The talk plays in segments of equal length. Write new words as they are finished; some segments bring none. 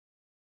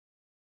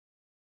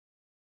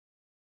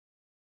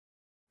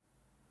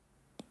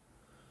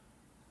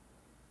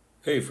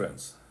Hey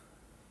friends,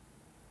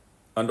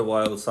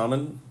 Underwild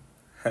Salmon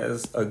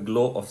has a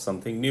glow of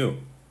something new,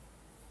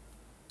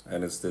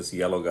 and it's this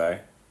yellow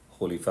guy,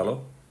 holy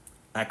fellow,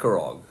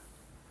 Akkorog.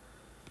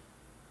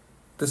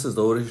 This is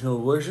the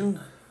original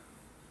version,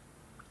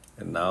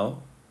 and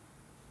now,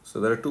 so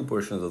there are two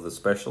versions of the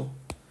special,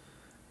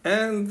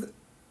 and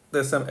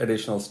there's some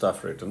additional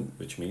stuff written,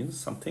 which means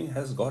something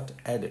has got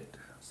added.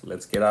 So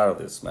let's get out of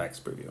this max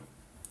preview.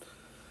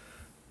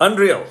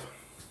 Unreal.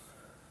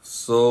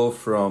 So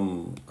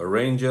from a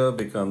ranger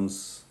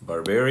becomes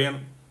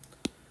barbarian.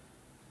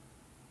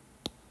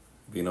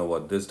 We know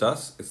what this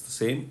does. It's the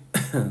same,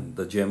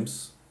 the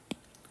gems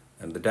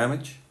and the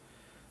damage.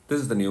 This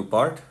is the new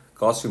part.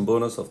 Costume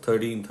bonus of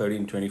 13,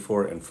 13,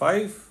 24, and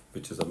 5,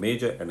 which is a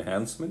major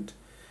enhancement.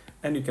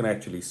 And you can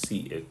actually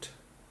see it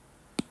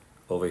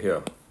over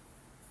here.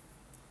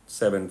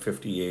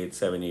 758,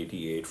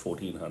 788,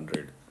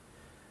 1400.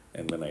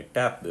 And when I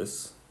tap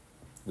this,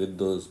 with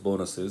those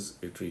bonuses,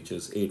 it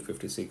reaches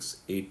 856,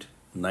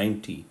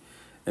 890,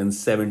 and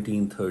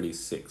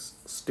 1736.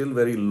 Still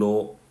very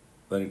low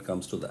when it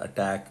comes to the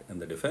attack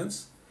and the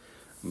defense.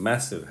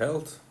 Massive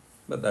health,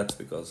 but that's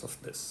because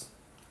of this.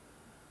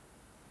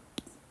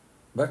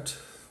 But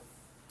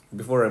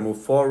before I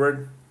move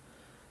forward,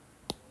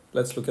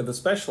 let's look at the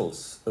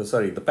specials. The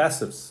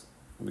passives,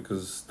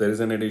 because there is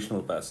an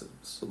additional passive.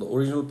 So the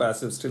original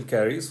passive still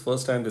carries.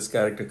 First time this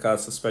character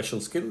casts a special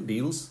skill,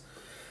 deals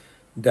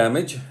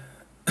damage.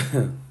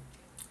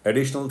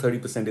 Additional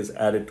 30% is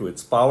added to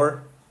its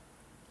power.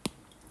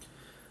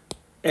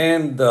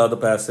 And the other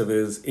passive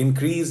is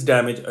increased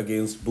damage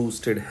against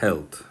boosted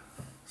health.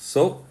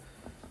 So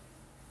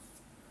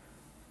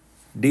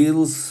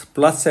deals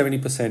plus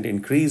 70%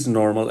 increased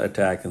normal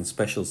attack and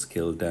special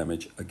skill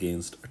damage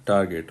against a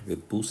target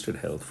with boosted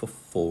health for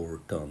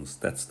 4 turns.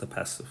 That's the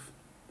passive.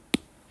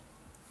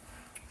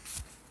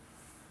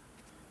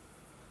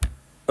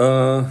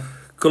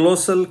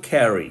 Colossal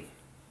carry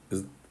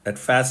is at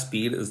fast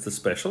speed is the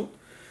special.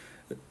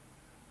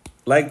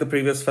 Like the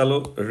previous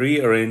fellow,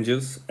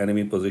 rearranges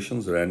enemy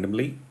positions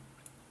randomly.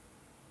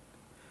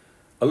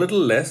 A little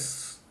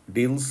less,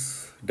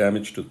 deals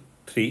damage to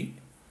 3,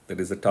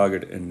 that is the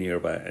target and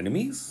nearby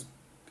enemies,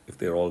 if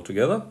they're all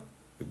together.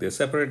 If they're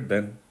separate,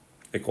 then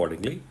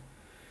accordingly.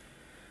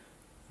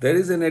 There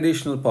is an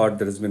additional part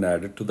that has been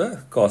added to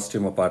the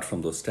costume apart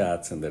from those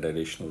stats and that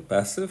additional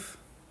passive,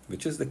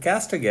 which is the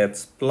caster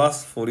gets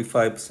plus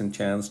 45%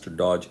 chance to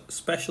dodge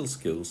special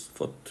skills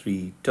for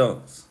 3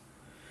 turns.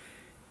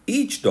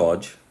 Each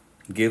dodge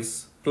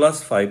gives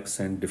plus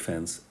 5%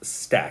 defense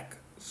stack.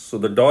 So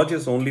the dodge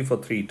is only for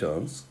 3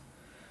 turns,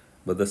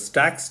 but the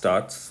stack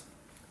starts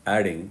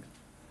adding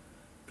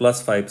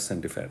plus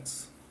 5%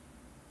 defense.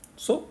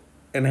 So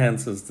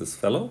enhances this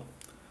fellow,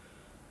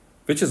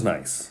 which is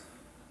nice.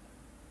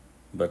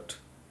 But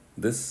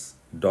this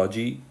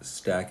dodgy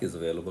stack is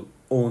available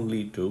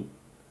only to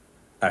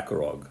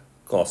Akkorog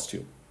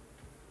costume,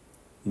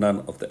 none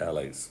of the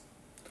allies.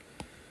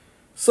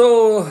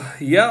 So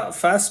yeah,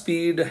 fast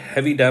speed,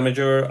 heavy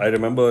damager. I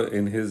remember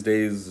in his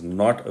days,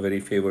 not a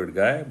very favored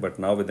guy, but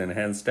now with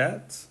enhanced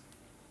stats,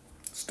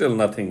 still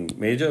nothing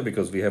major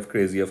because we have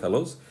crazier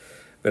fellows.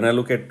 When I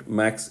look at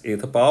max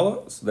Aether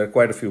power, so there are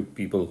quite a few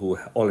people who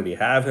already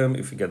have him.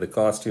 If you get the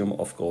costume,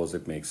 of course,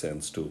 it makes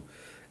sense to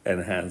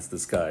enhance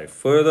this guy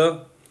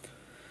further.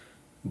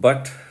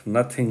 But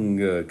nothing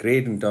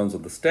great in terms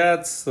of the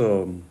stats.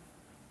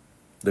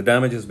 The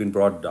damage has been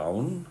brought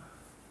down,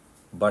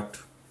 but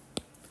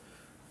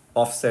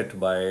offset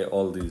by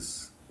all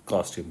these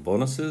costume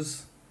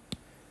bonuses,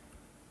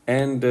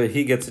 and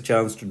he gets a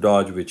chance to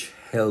dodge, which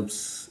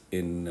helps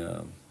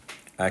in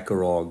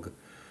Akkorog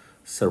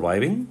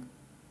surviving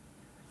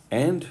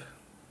and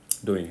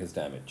doing his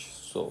damage.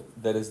 So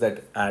there is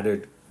that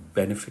added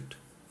benefit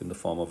in the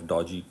form of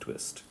dodgy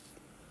twist.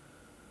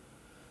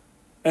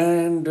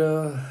 And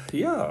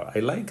yeah, I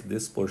like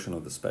this portion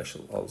of the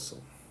special also.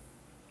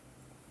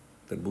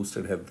 The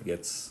boosted health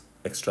gets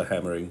extra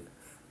hammering.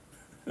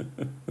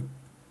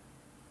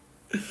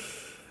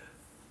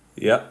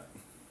 Yeah,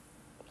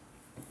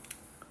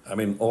 I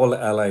mean, all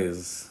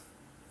allies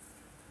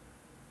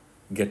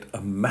get a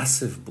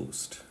massive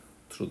boost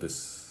through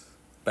this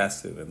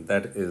passive, and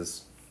that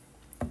is,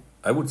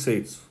 I would say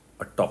it's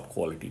a top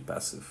quality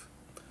passive.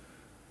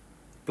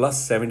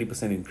 Plus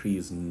 70%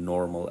 increase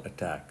normal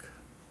attack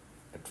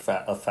at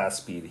a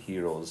fast speed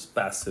hero's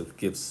passive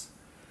gives,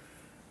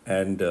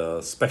 and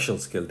special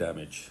skill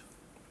damage,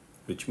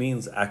 which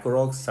means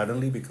Akkorog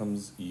suddenly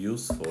becomes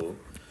useful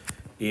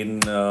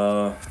in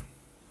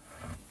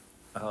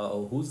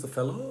who's the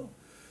fellow?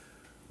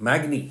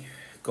 Magni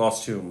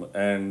costume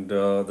and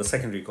the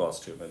secondary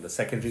costume, and the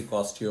secondary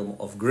costume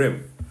of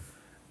Grim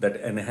that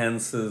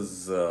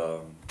enhances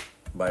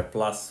by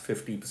plus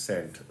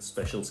 50%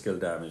 special skill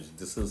damage.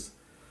 This is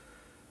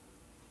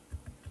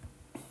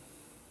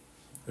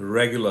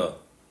regular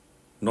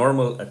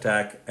normal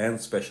attack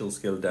and special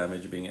skill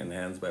damage being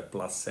enhanced by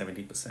plus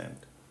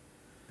 70%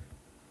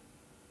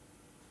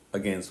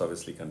 against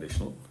obviously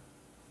conditional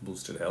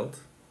boosted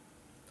health.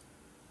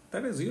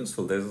 That is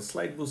useful. There's a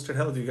slight boosted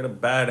health. You get a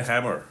bad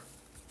hammer.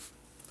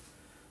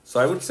 So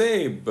I would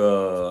say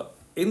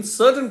in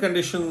certain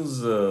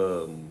conditions,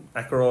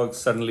 Akkorog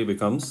suddenly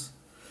becomes.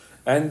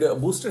 And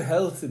boosted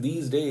health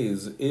these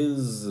days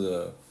is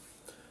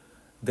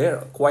there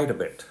quite a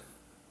bit.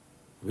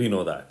 We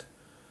know that.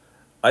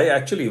 I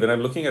actually, when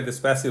I'm looking at this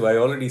passive, I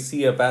already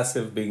see a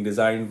passive being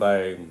designed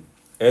by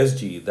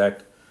SG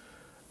that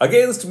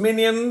against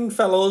minion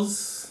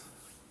fellows,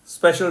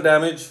 special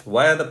damage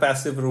via the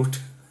passive route.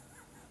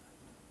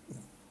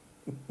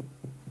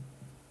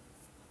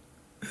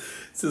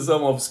 So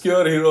some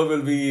obscure hero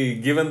will be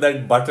given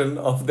that button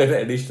of that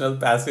additional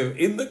passive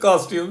in the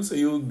costume. So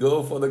you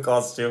go for the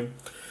costume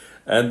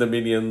and the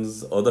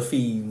minions or the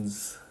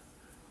fiends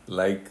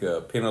like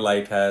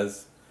Pinolite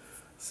has.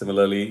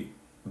 Similarly,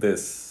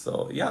 this.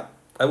 So yeah,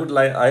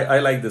 I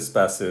like this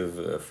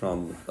passive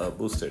from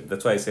boosted.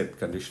 That's why I said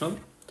conditional.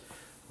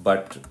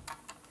 But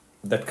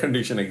that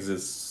condition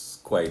exists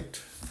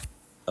quite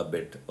a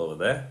bit over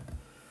there.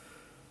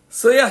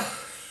 So yeah,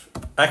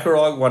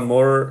 Akkorog, one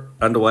more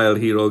Underwild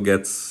hero,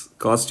 gets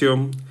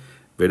costume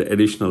with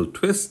additional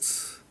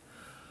twists.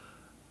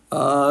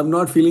 I'm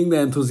not feeling the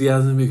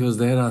enthusiasm because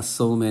there are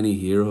so many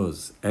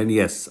heroes. And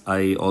yes,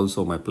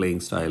 my playing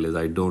style is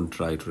I don't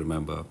try to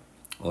remember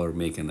or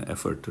make an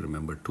effort to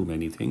remember too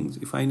many things.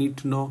 If I need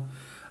to know,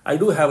 I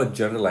do have a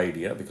general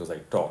idea because I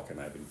talk and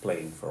I've been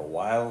playing for a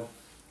while.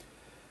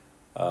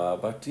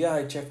 But yeah,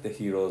 I check the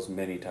heroes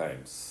many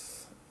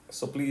times.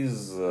 So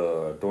please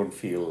don't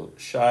feel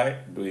shy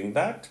doing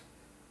that.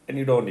 And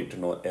you don't need to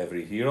know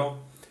every hero.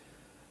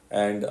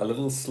 And a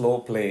little slow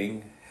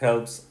playing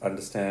helps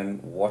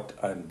understand what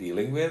I'm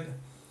dealing with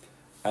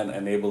and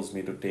enables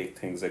me to take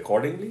things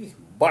accordingly.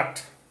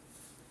 But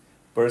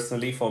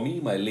personally, for me,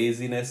 my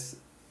laziness,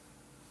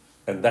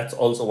 and that's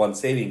also one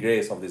saving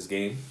grace of this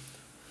game,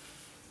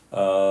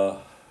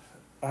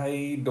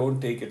 I don't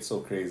take it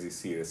so crazy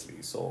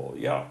seriously. So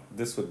yeah,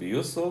 this would be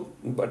useful,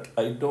 but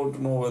I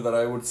don't know whether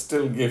I would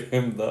still give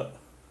him the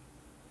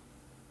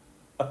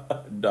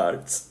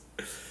darts.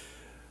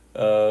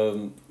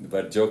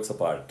 But jokes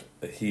apart,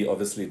 he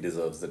obviously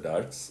deserves the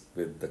darts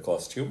with the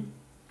costume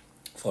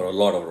for a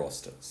lot of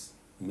rosters,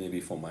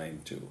 maybe for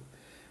mine too.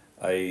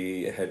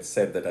 I had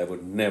said that I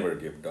would never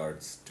give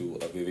darts to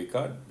a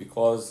Viveka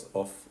because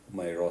of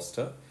my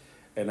roster,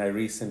 and I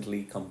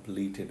recently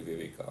completed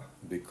Viveka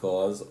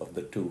because of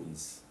the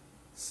tunes.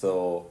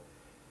 So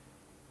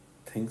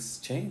things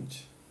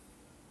change,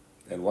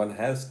 and one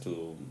has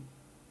to.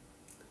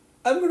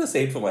 I'm going to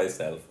say it for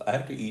myself. I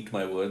have to eat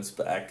my words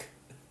back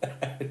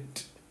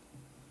and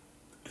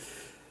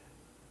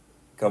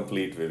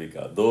complete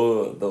Viveka.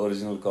 Though the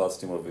original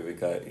costume of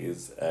Viveka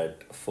is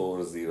at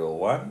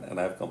 401 and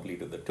I've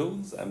completed the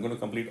tunes, I'm going to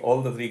complete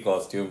all the 3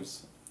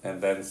 costumes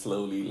and then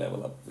slowly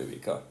level up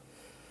Viveka.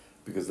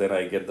 Because then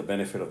I get the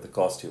benefit of the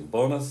costume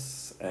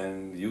bonus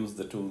and use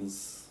the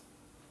tunes,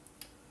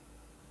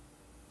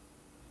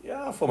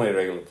 yeah, for my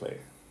regular play.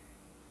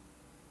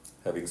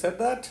 Having said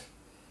that,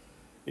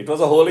 it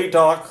was a holy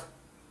talk,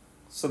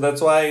 so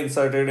that's why I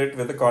inserted it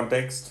with the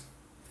context.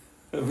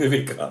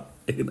 Viveka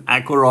in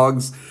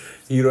Akkorog's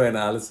hero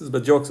analysis.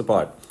 But jokes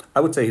apart, I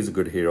would say he's a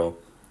good hero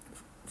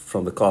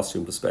from the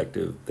costume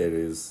perspective. There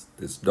is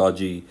this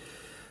dodgy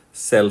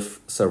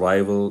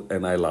self-survival,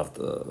 and I love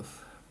the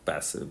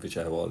passive, which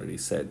I have already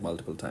said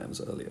multiple times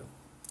earlier.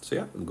 So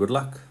yeah, good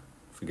luck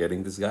for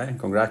getting this guy, and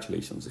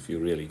congratulations if you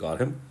really got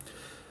him.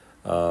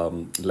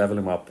 Level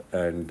him up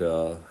and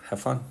have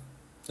fun.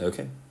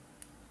 Okay,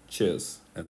 cheers.